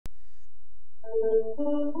ยู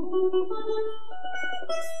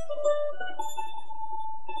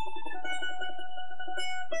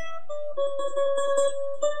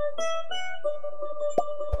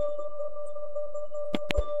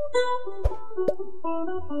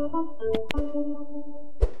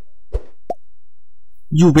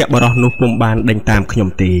เวบรอนุปมบานดังตามขยม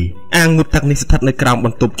ตีอ่างงุดตักนิสทัดในกราวบร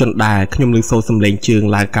รทุบจนได้ขยมลือโซสำเลงเชิง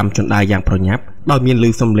ลายกรรมจนได้อย่างประยับโดยมีลื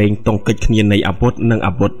อสำเลงตรงกิจขณีในอาวุธนังอ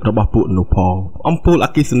าวุธระบบปุนุพองอมปูลอ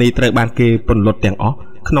กิสนีเตรบานเกปนลดแตงอ๋อ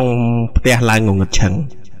ขนมเตะลายงงเงินเชิง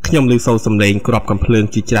ขยมลือโซสำเลงกรอบกำเพลิง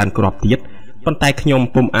จีจานกรอบเตียดปนไตขยม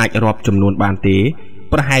ปุ่มอาจรอบจำนวนบานเตะ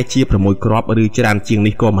ประหายเชียประมวยกรอบหรือจานจิง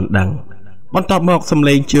นิโกมันดังบรรทบหมอกสำเล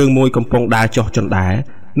งเชิงมวยกำปงดาจ่อจนได้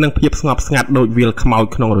นังเพียบสงบสงัดโดยวิลขมอย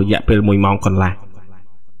ขนมระยะเป็นมวยมองคนละ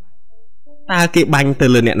ตาเก็บบังเต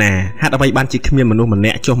ลือเนี่ยนาฮัดเอาไปบ้านจิกเมียนมนุษย์มันเ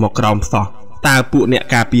นี่ยจ่อหมอกกรอมซอตาปุเนี่ย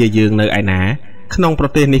กาเปียยืงในไอหนาขนมประ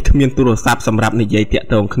เทศนี้ขมีนตุรศัพท์สำหรับในใยเตะ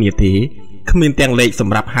ตรงขมีทีขมีนแตงเล็กส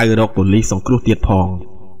ำหรับไฮโรกุลีสงครุเตียดพอง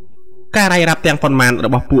การได้รับแตงปนมันระ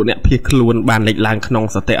บบปุเนี่ยเพียคลวนบานเล็กลางขนม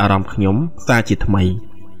สเตอารมขยมซาจิตทำไม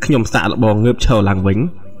ขยมสาระบองเงือบเชลลังวิง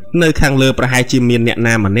ในข้างเรือประหายจิมีนเนี่ยน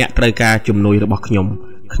ามันเนี่ยเตยกาจุ่มนุยระบบขยม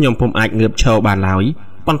ขยมผมอาจเงือบเชลบานลอย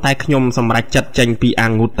ปนไตขยมสำหรับจัดเจงปีอ่า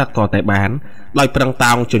งงุดตักก่อแต่บานลอยปรังต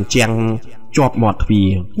าวจนเจียงจอบหมอดวี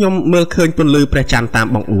ยมเมื่อเคยปนลือประจันตาม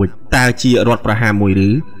บังอุดตาจีรถประหามวยหรื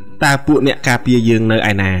อตาปุเนี่ยกาเปียยืงในไอ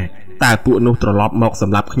นาตาปุนุตรลอบหมอกส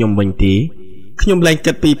ำหรับขยมวิงตีขยมแรง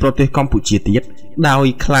จัดปีโปรเตกัมพูชีติดดาว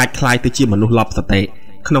คลายตัวจีมนุษย์ลอบสเตะ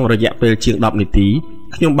ขนมระยะเปลเชียงดอบนิตี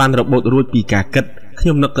ขยมบานระบบรูดปีกาเกิดขย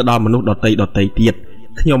มนักกระดอมนุษย์ดอเตยเตียด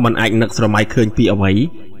ขยมมันไอนักสมัยเคยปีเอาไว้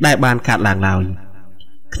ได้บานขาดลางลาว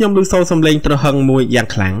ขยมดูโซสำเลงตระหังมวยอย่าง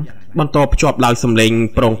ขลังบรรทบจอบลาวสำเลง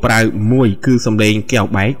โปร่งปลายมวยคือสำเลงแก้ว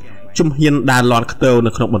ใบจุ่มเฮียนดาลอนเตลใน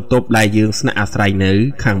ขนมบรรทบลายยืงสนาอาศัยเนื้อ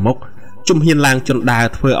ขางมกจุ่มเฮียนลางจนดา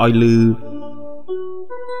เพื่อออยลือ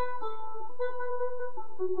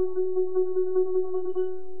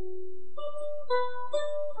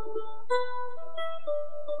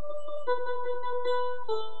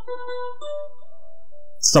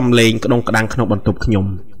สำเลงกระดงกระดังขนมบรรทบขยม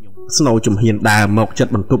สโนจุ่มเฮียนดาหมกจัด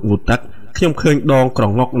บรรทุกงูตักขยมเคยดองกรอ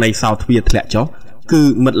งงอกในซาวทวีทะเลจ้อคือ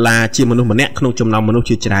เมื่อลาจีมนุษย์มันเนี่ยขนมจำนำมนุษย์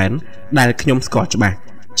ชื่อจานได้ขยมสกอตจ์บ้า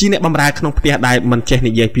จีเนี่ยบำราขนมเปียได้มันเจ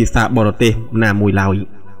นิยปีศาจบอร์เตนามวยลาว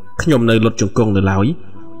ขยมในรถจงกงในลาว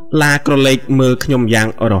ลากระเล็กมือขยมยาง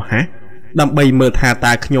อรหะดำใบมือทาต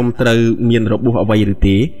าขยมเตอเมียนระบุเอาไว้หรือ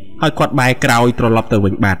ตีให้กอดใบกราวตรลบเตอ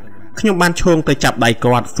วิงบาดขยมบ้านชงไปจับใบก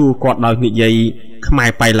อดสู้กอดดอยนิยขมาย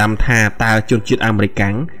ไปลำทาตาจนจิตอเมริกั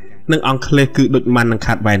นนังอังเคลคือดุจมันนังข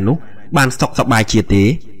าดใบนุบานสกสบายเฉียดเตะ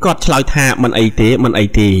กอดชลอยท่ามันไอเตะมันไอ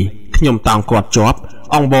เตะขยมตองกอดจอบ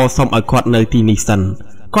องโบสมเอากอดเนยตีนิสัน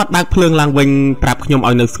กอดดักเพลิงลางวิงปรับขยมเอ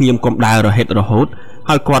าเนยเงียมกลมดาวระเฮดระหดเ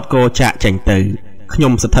อากอดโกจะแจงเตอขย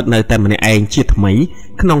มสถัดเนยแต่มันเองเฉียดไหม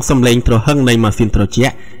ขนมสำเลงตรหังในมาซินตรเจา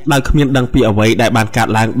ะได้ขมิ้นดังปีเอาไว้ได้บานการ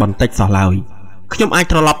ล้างบอลเต็กสอลอยขยมไอ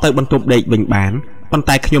ตรลอบเตยบรรทุบเด็กบิงบานปันไต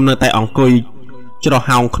ขยมเนยแต่องกุยจรห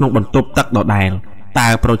าวขนมบรรทุบตักดอกแดงตา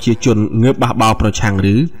โปรเชียจุนเงือบบ่าวโปรชังห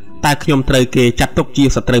รือตาขยมเตยเกจัดตกจี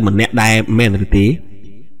สเตยเหมือนเนได้แม่นหรือตี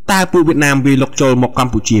ตาปูเวียดนามวีลกโจมกกัม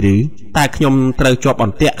พูชีหรือตาขยมเตยจอบอ่อ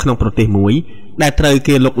นเตะขนมโปรเตมวยได้เตยเก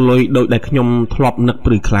ลกลอยโดยได้ขยมทลอบนักป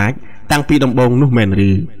รือคลายตั้งปีดำบงนุ่มแม่นหรื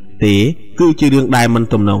อตีคือจีเรื่องได้มัน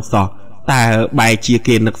ตุ่มนองสอตาใบจีเก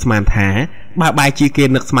นักสมานธาใบจีเก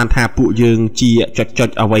นักสมานธาปุยืงจีจด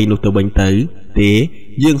เอาไว้นุตัวเบงเตยตี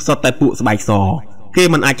ยืงสดแต่ปุสบายซอเก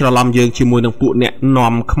มันอาจจะล้อมยืงชิมวยนังปุเนี่ยนอ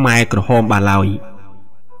มขมายกระหอมบาลอย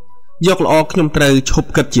ยกล้อขยมเตยชบ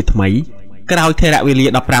กัดจิตไหมกระเอาเทระเวลี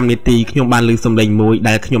ดับปรามนิตีขยมบานลือสำเร็จมวยไ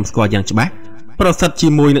ด้ขยมสกออย่างฉบับประสัตชิ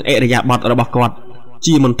มวยนังเอระยะบอดระบกอด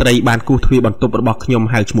จีมนตรีบานกูทวีบรรทุบระบขยม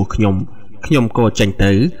หายชมูขยมโกจังเต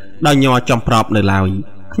ยดอยยอจอมปรอบในลอย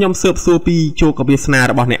ขยมเสือบซูปีโจกบิสนา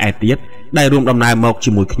ระบในไอเตียดได้รวมดำนายหมกชิ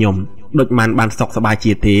มวยขยมโดยมันบานสกสบายเจี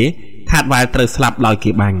ยเตขาดวายเตยสลับลอยเ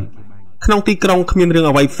ก็บบังขนมตีกรงขมิ้นเรื่องเ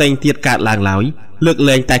อาไว้เซ็งเตียดกาดลางเหลาเลือกเล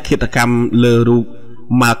งแต่กิจกรรมเลอรู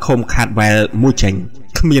มาคมขาดแววมูเจง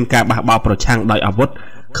ขมิ้นกาบาบาประชังโดยอาวุธ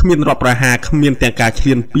ขมิ้นรบประหาขมิ้นแต่การเชี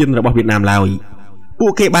ยนเปี้ยนระบบเวียดนามลาวผู้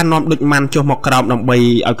เก็บบานนอมดุจมันโจมกรอบนำใบ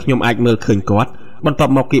เอาขยมไอเมื่อคืนกอดบรรทบ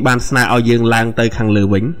มกีบานสนาเอาเยืองลางเตยขังเลือ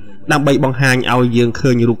วิงนำใบบังหางเอาเยืองคื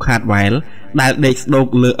นรูขาดแววได้เด็กโดก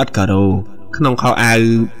เลืออัดกระโดขนมเขาเอา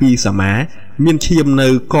ปีสมาเมียนเชียมเน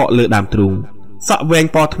ยเกาะเลือดามตรุงสะเวง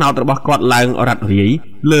ปอทนาวระบกอดลางรัดหรี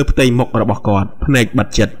เลือเตยมกระบกอดพเนกบัด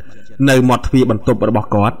เจ็ดในหมดทวีบรรทุบระบ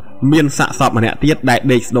กอดเมียนสะสอบมาเนี่ยเตียดได้เ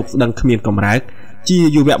ด็กดกดังขมิ้นกำรักจี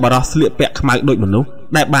อยู่แบบบรอสเลียแปะขมายโดยมนุษย์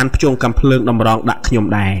ได้บานพจงกำเพลิงดำรองดักขยม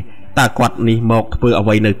ได้ตากอดนี้มกเพื่อเอาไ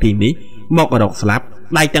ว้ในทีนี้ មករកស្លាប់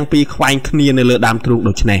ដៃទាំងពីរខ្វែងគ្នានៅលើដើមទ្រូង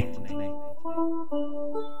ដូចនេះ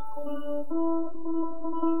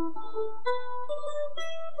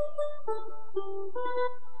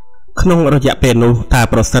ក្នុងរយៈពេលនោះតើ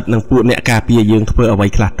ប្រសិទ្ធនឹងពួកអ្នកការពារយើងធ្វើអ្វី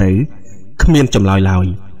ខ្លះទៅគ្មានចម្លើយឡើយ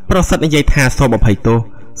ប្រសិទ្ធនិយាយថាសូមអភ័យទោស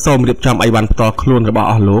សូមរៀបចំអីវ៉ាន់ផ្ទាល់ខ្លួនរបស់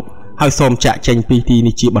អស់លោកហើយសូមចាក់ចេញពីទី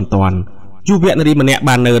នេះជាបន្ទាន់យុវនារីម្នាក់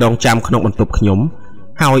បាននៅរងចាំក្នុងបន្ទប់ខ្ញុំ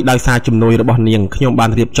ហើយដោយសារជំនួយរបស់នាងខ្ញុំបាន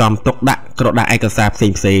រៀបចំទុកដាក់ក្រដាសឯកសារផ្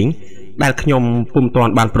សេងៗដែលខ្ញុំពុំទា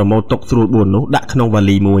ន់បានប្រមូលទុកស្រួល4នោះដាក់ក្នុងវ៉ា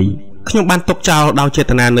លីមួយខ្ញុំបានទុកចោលដោយចេ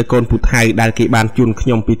តនានៅកូនពូថៅដែលគេបានជូនខ្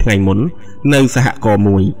ញុំពីថ្ងៃមុននៅសហគមន៍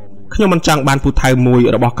មួយខ្ញុំមិនចង់បានពូថៅមួយ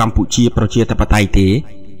របស់កម្ពុជាប្រជាធិបតេយ្យទេ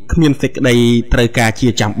គ្មានសេចក្តីត្រូវការជា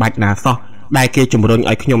ចាំបាច់ណាសោះដែលគេជំរុញ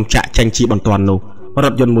ឲ្យខ្ញុំចាក់ចេញជាបន្ទាន់នោះរ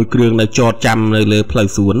ថយន្តមួយគ្រឿងនៅចតចាំនៅលើផ្លូវ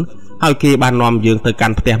សួនហើយគេបាននាំយើងទៅកា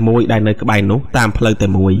ន់ផ្ទះមួយដែលនៅក្បែរនោះតាមផ្លូវតែ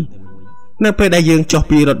មួយនៅពេលដែលយើងចុះ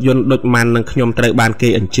ពីរថយន្តដូចម៉ាន់នឹងខ្ញុំត្រូវបានគេ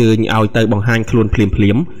អញ្ជើញឲ្យទៅបង្ហាញខ្លួនភ្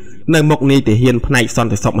លាមៗនៅមុខនាយទាហានផ្នែកស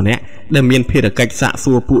ន្តិសុខម្នាក់ដែលមានភារកិច្ចសាក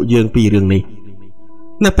សួរពួកយើងពីរឿងនេះ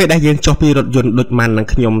នៅពេលដែលយើងចុះពីរថយន្តដូចម៉ាន់នឹង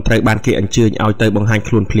ខ្ញុំត្រូវបានគេអញ្ជើញឲ្យទៅបង្ហាញ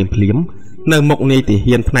ខ្លួនភ្លាមៗនៅមុខនាយទា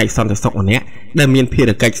ហានផ្នែកសន្តិសុខម្នាក់ដែលមានភា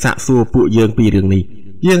រកិច្ចសាកសួរពួកយើងពីរឿងនេះ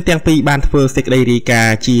យើងទាំងពីរបានធ្វើសេចក្តីរាយការ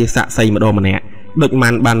ណ៍ជាសាក្សីម្ដងម្នាក់ដូចម៉ា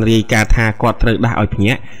ន់បានរាយការណ៍ថាគាត់ត្រូវដាស់ឲ្យភ្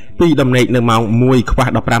ញាក់ពីដំណេកនៅម៉ោង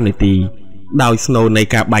 1:15 នាទីដោយស្នូលនៃ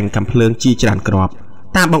ការបាញ់កាំភ្លើងជាច្រើនគ្រាប់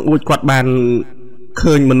តាមបង្អួចគាត់បាន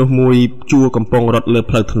ឃើញមនុស្សមួយជួរកំពុងរត់លើ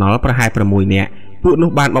ផ្លូវថ្នល់ប្រហែល6នាក់ពួកនោះ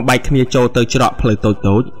បានបំបែកគ្នាចូលទៅច្រកផ្លូវតូច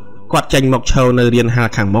ៗគាត់ចេញមកឈរនៅរានហាល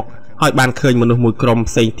ខាងមុខហើយបានឃើញមនុស្សមួយក្រុម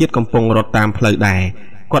ផ្សេងទៀតកំពុងរត់តាមផ្លូវដែរ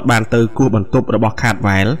គាត់បានទៅគោះបន្ទប់របស់ខាត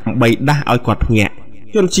វ៉ែលដើម្បីដាស់ឲ្យគាត់ភ្ញាក់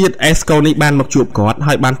ជនជាតិអេស្កូនេះបានមកជួបគាត់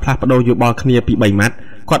ហើយបានផ្លាស់ប្ដូរយោបល់គ្នាពី3ម៉ាត់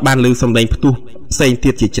គាត់បានឮសំឡេងផ្ទុះផ្សេង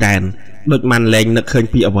ទៀតជាច្រើនដូចម៉ាន់លែងនឹកឃើញ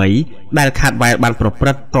ពីអ្វីដែលខាតវ៉ែលបានប្រព្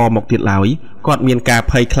រឹត្តតមកទៀតឡើយគាត់មានការ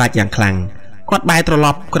ភ័យខ្លាចយ៉ាងខ្លាំងគាត់បែរត្រឡ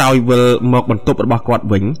ប់ក្រោយវិលមកបន្ទប់របស់គាត់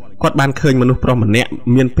វិញគាត់បានឃើញមនុស្សប្រុសម្នាក់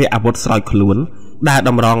មានពាក់អាវុធស្រោចខ្លួនដើរត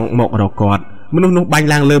ម្រង់មករកគាត់មនុស្សនោះបាញ់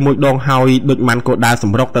ឡើងលើមួយដងហើយដូចម៉ាន់ក៏ដើរស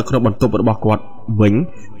ម្រុកទៅក្នុងបន្ទប់របស់គាត់វិញ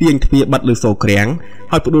ទាញទ្វារបិទលើសូរក្រាំង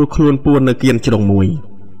ហើយផ្ដួលខ្លួនពួននៅគៀនជ្រុងមួយ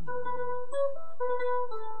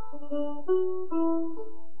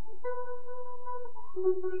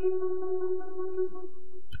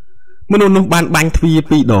មនុស្សនោះបានបាញ់ទ្វារ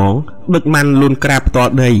2ដងដូចម៉ាន់លូនក្រាបផ្ទា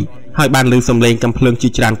ល់ដីហើយបានឮសំឡេងកាំភ្លើងជា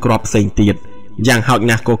ច្រើនគ្រាប់ផ្សេងទៀតយ៉ាងហោច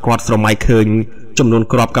ណាស់ក៏គាត់ស្រមៃឃើញចំនួន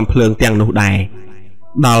គ្រាប់កាំភ្លើងទាំងនោះដែរ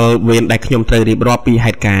ដល់វេនដែលខ្ញុំត្រូវរៀបរាប់ពី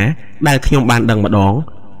ហេតុការណ៍ដែលខ្ញុំបានដឹងម្ដង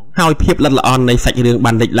ហើយភាពល្អិតល្អន់នៃសាច់រឿង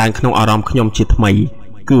បានលេចឡើងក្នុងអារម្មណ៍ខ្ញុំជាថ្មី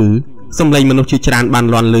គឺសំឡេងមនុស្សជាច្រើនបាន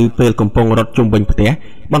លាន់ឮពេលកំពុងរត់ជុំវិញផ្ទះ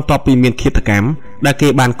បន្ទាប់ពីមានឃាតកម្មដែលគេ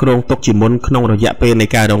បានគ្រោងទុកជាមុនក្នុងរយៈពេលនៃ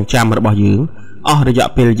ការរងចាំរបស់យើងអស់រយៈ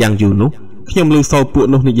ពេលយ៉ាងយូរនោះខ្ញុំឮសូរពួក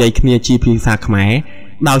នោះនិយាយគ្នាជាភាសាខ្មែរ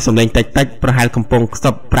ដោយសំឡេងតិចៗប្រហែលកំពុងខ្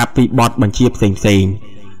សឹបប្រាប់ពីបទបញ្ជាផ្សេងៗ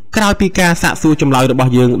ក្រោយពីការសាកសួរចម្លើយរប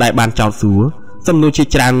ស់យើងដែលបានចោទសួរសំណួរជា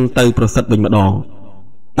ច្រើនទៅប្រសិទ្ធវិញម្ដង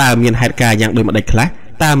តើមានហេតុការណ៍យ៉ាងដូចម្ដេចខ្លះ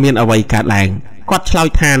តើមានអ្វីកើតឡើងគាត់ឆ្លើយ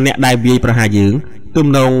ថាអ្នកដែលវាយប្រហារយើងទំ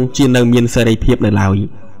នងជានៅមានសេរីភាពនៅឡើយ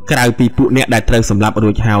ក្រៅពីពួកអ្នកដែលត្រូវសម្លាប់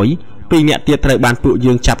រួចហើយ2អ្នកទៀតត្រូវបានពួក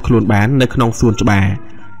យើងចាប់ខ្លួនបាននៅក្នុងសួនច្បារ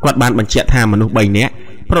គាត់បានបញ្ជាក់ថាមនុស្ស3នាក់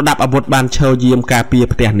ប្រដាប់អាវុធបានឈរយាមការពារ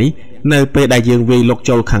ផ្ទះនេះនៅពេលដែលយើងវាយលុក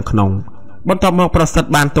ចូលខាងក្នុងបន្ទាប់មកប្រសិទ្ធ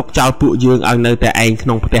បានទុកចោលពួកយើងឲ្យនៅតែឯងក្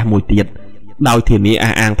នុងផ្ទះមួយទៀតដោយធានា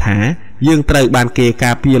អះអាងថាយើងត្រូវបានគេ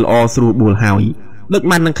ការពារល្អស្រួលបួលហើយដូច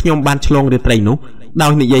ម៉ាន់នឹងខ្ញុំបានឆ្លងរាត្រីនោះដោ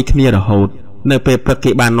យនិយាយគ្នារហូតនៅពេលព្រឹក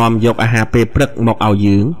គេបាននាំយកអាហារពេលព្រឹកមកឲ្យ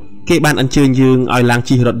យើងគេបានអញ្ជើញយើងឲ្យឡើង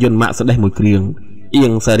ជិះរថយន្ត Mercedes មួយគ្រឿងអៀ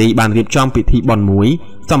ងសារីបានរៀបចំពិធីបុណ្យមួយ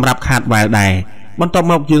សម្រាប់ខាតវ៉ែលដែរបន្ទាប់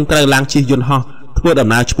មកយើងត្រូវឡើងជិះយន្តហោះធ្វើដំ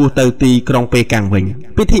ណើរឆ្ពោះទៅទីក្រុងប៉េកាំងវិញ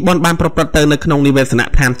ពិធីបុណ្យបានប្រព្រឹត្តទៅនៅក្នុងនិវេសន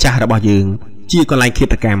ដ្ឋានចាស់របស់យើងជាកន្លែងឃា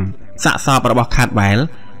តកម្មសាកសពរបស់ខាតវ៉ែល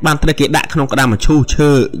បានត្រូវគេដាក់ក្នុងក្តារមឈូសឈើ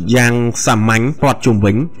យ៉ាងសាមញ្ញព័ទ្ធជុំ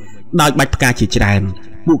វិញដោយបាច់ផ្កាជាច្រើន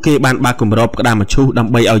ពួកគេបានបើកគម្របក្តារមឈូសដើ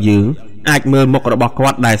ម្បីឲ្យយើងអាចមើលមុខរបស់គា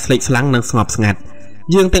ត់ដែលស្លេកស្លាំងនិងស្ងប់ស្ងាត់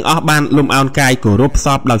យើងទាំងអស់បានលំអោនកាយគោរពស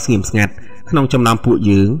ពដោយស្ងៀមស្ងាត់ក្នុងចំណោមពួក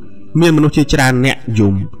យើងមានមនុស្សជាច្រើនអ្នក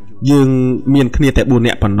យំយើងមានគ្នាតែ4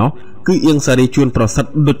នាក់ប៉ុណ្ណោះគឺអៀងសារីជួនប្រសិទ្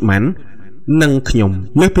ធឌុចម៉ាន់និងខ្ញុំ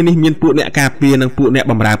លើសពីនេះមានពួកអ្នកការពារនិងពួកអ្នក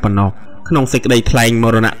បម្រើប៉ុណ្ណោះក្នុងសេចក្តីថ្លែងម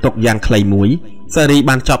រណៈទុកយ៉ាងខ្លីមួយសារី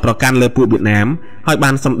បានចោទប្រកាន់លើពួកវៀតណាមហើយបា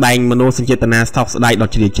នសម្ដែងមនោសញ្ចេតនាស្ថោកស្ដាយដ៏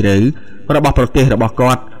ជ្រាលជ្រៅរបស់ប្រទេសរបស់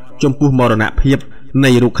គាត់ចំពោះមរណភាព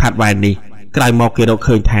នៃរូបខាតវ៉ែលនេះក្រោយមកគេរក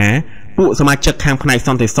ឃើញថាពួកសមាជិកខាងផ្នែកស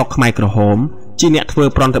ន្តិសុខខ្មែរក្រហមជាអ្នកធ្វើ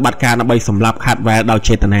ប្រតិបត្តិការដើម្បីសម្លាប់ខាតវ៉ែលដោយ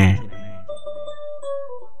ចេតនា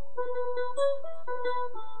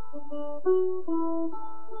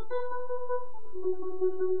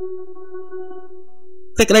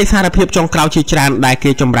សេចក្តីសារភាពចុងក្រោយជាច្រើនដែល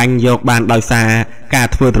គេចម្រាញ់យកបានដោយសារការ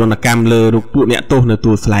ធ្វើទរណកម្មលើរូបពួកអ្នកទោសនៅ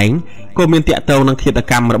ទួលស្លែងក៏មានតាក់ទងនឹងឃាត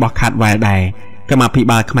កម្មរបស់ខាតវ៉ែលដែរកម្មាភិ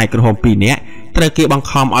បាលខ្មែរក្រហម2នាក់ត្រូវគេបង្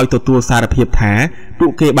ខំឲ្យទទួលសារភាពថាពួ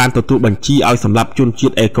កគេបានទទួលបញ្ជាឲ្យសម្លាប់ជនជា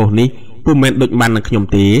តិអេកូសនេះពុំមែនដូចបាននឹងខ្ញុំ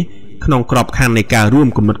ទេក្នុងក្របខ័ណ្ឌនៃការរួម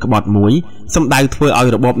គំនិតក្បត់មួយសម្ដៅធ្វើឲ្យ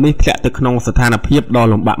របបនេះធ្លាក់ទៅក្នុងស្ថានភាពដ៏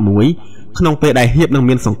លំបាកមួយក្នុងពេលដែលហៀបនឹង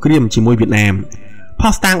មានសង្គ្រាមជាមួយវៀតណាម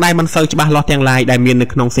ផុសតាងដែលមិនសូវច្បាស់លាស់ទាំងឡាយដែលមាននៅ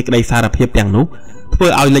ក្នុងសេចក្តីសារភាពទាំងនោះធ្វើ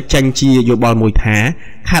ឲ្យលេចចេញជាយោបល់មួយថា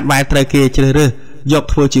ខាតវ៉ែលត្រូវគេជ្រើសរើសយក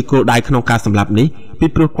ធ្វើជាគោលដៅក្នុងការសម្លាប់នេះពី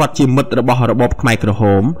ព្រោះគាត់ជាមិត្តរបស់របបខ្មែរក្រហ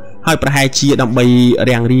មហើយប្រហែលជាដើម្បី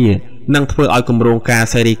រាំងរានិងធ្វើឲ្យគម្រោងការ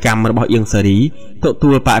សេរីកម្មរបស់អៀងសេរីទទួ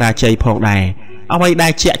លបរាជ័យផងដែរអ្វីដែ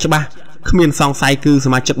លជាក់ច្បាស់គ្មានសង្ស័យគឺស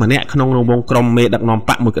មាជិកម្នាក់ក្នុងរង្វង់ក្រុមមេដឹកនាំប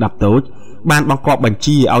កមួយក្តាប់តូចបានបង្គាប់បញ្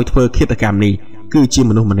ជាឲ្យធ្វើឃាតកម្មនេះគឺជា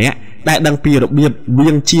មនុស្សម្នាក់ដែលដឹងពីរបៀបវៀ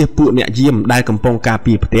ងជៀសពួកអ្នកយាមដែលកំពុងការ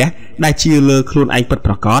ពារផ្ទះដែលជាលើខ្លួនឯងពិត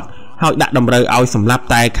ប្រាកដហើយដាក់តម្រូវឲ្យសម្លាប់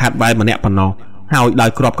តែខាតវ៉ែលម្នាក់ប៉ុណ្ណោះហើយដោយ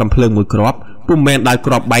គ្រាប់កំភ្លើងមួយគ្រាប់ពុំមែនដោយ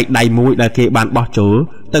គ្រាប់បែកដៃមួយដែលគេបានបោះចូល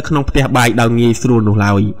ទៅក្នុងផ្ទះបាយដោយងាយស្រួលនោះ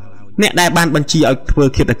ឡើយអ្នកដែលបានបញ្ជាឲ្យធ្វើ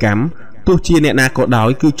ឃាតកម្មទោះជាអ្នកណាក៏ដោយ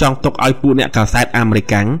គឺចង់ទុកឲ្យពួកអ្នកកាសែតអាមេរិ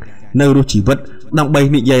កាំងនៅរស់ជីវិតដើម្បី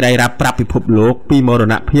និយាយរាយរាប់ប្រាប់ពិភពលោកពីមរ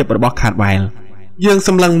ណភាពរបស់ខាតវ៉ែលយើងស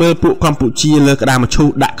ម្លឹងមើលពួកកម្ពុជាលើក្តារមឈូស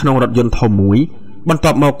ដាក់ក្នុងរថយន្តធំមួយបន្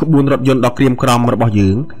ទាប់មកក្បួនរថយន្តដ៏ក្រៀមក្រំរបស់យើ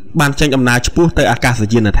ងបានចេញដំណើរឆ្ពោះទៅអាកាស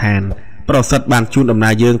យានដ្ឋានប្រសិទ្ធបានជូនដំណើ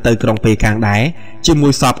រយើងទៅក្រុងប៉េកាំងដែរជាមួ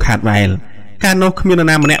យសពខាតវ៉ែលកាលនោះគ្មាននរ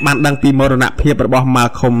ណាម្នាក់បានដឹងពីមរណភាពរបស់ម៉ា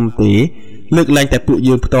ល់ខុមទេលើកលែងតែពួក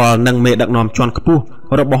យើងផ្ទាល់និងមេដឹកនាំជាន់ខ្ពស់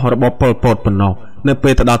របស់របបប៉ុលពតប៉ុណ្ណោះនៅពេ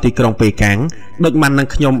លទៅដល់ទីក្រុងប៉េកាំងដូចមិននឹង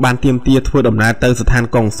ខ្ញុំបានទាមទារធ្វើដំណើរទៅស្ថាន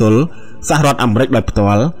កុងស៊ុលសហរដ្ឋអាមេរិកដោយផ្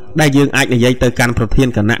ទាល់ដែលយើងអាចនិយាយទៅកាន់ប្រធាន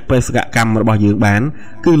គណៈបេសកកម្មរបស់យើងបាន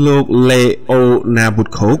គឺលោកលេអូណាវូត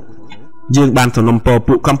ខូកយើងបានសំណុំពរ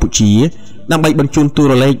ពួកកម្ពុជាដើម្បីបញ្ជូនទូ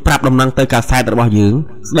រលេខប្រាប់ដំណឹងទៅកាសែតរបស់យើង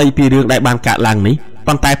ស្ដីពីរឿងដែលបានកើតឡើងនេះ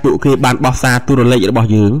ប៉ុន្តែពួកគេបានបោះសារទូរលេខរបស់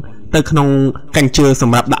យើងទៅក្នុងកញ្ជើស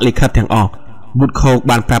ម្រាប់ដាក់លិខិតទាំងអស់វូតខូក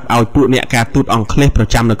បានប្រាប់ឲ្យពួកអ្នកការទូតអង់គ្លេសប្រ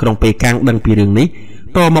ចាំនៅក្រុងប៉េកាំងដឹងពីរឿងនេះ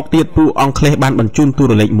តមកទៀតពួកអង់គ្លេសបានបញ្ជូនទូ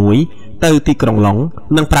រលេខមួយទៅទីក្រុងឡុង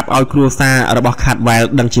និងប្រាប់ឲ្យគ្រួសាររបស់ខាតវ៉ែល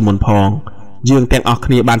ដឹងជាមុនផងយើងទាំងអស់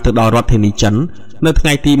គ្នាបានទៅដល់រដ្ឋធានីចិននៅថ្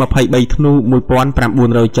ងៃទី23ធ្នូ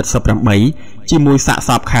1978ជាមួយសាកស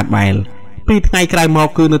ពខាតវ៉ែលពីថ្ងៃក្រោយមក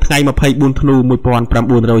គឺនៅថ្ងៃ24ធ្នូ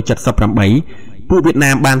1978ពួកវៀត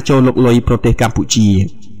ណាមបានចូលលុកលុយប្រទេសកម្ពុជា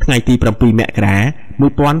ថ្ងៃទី7មករា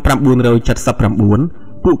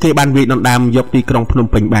1979ពួកគេបានវាយដណ្ដើមយកទីក្រុងភ្នំ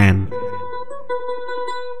ពេញបាន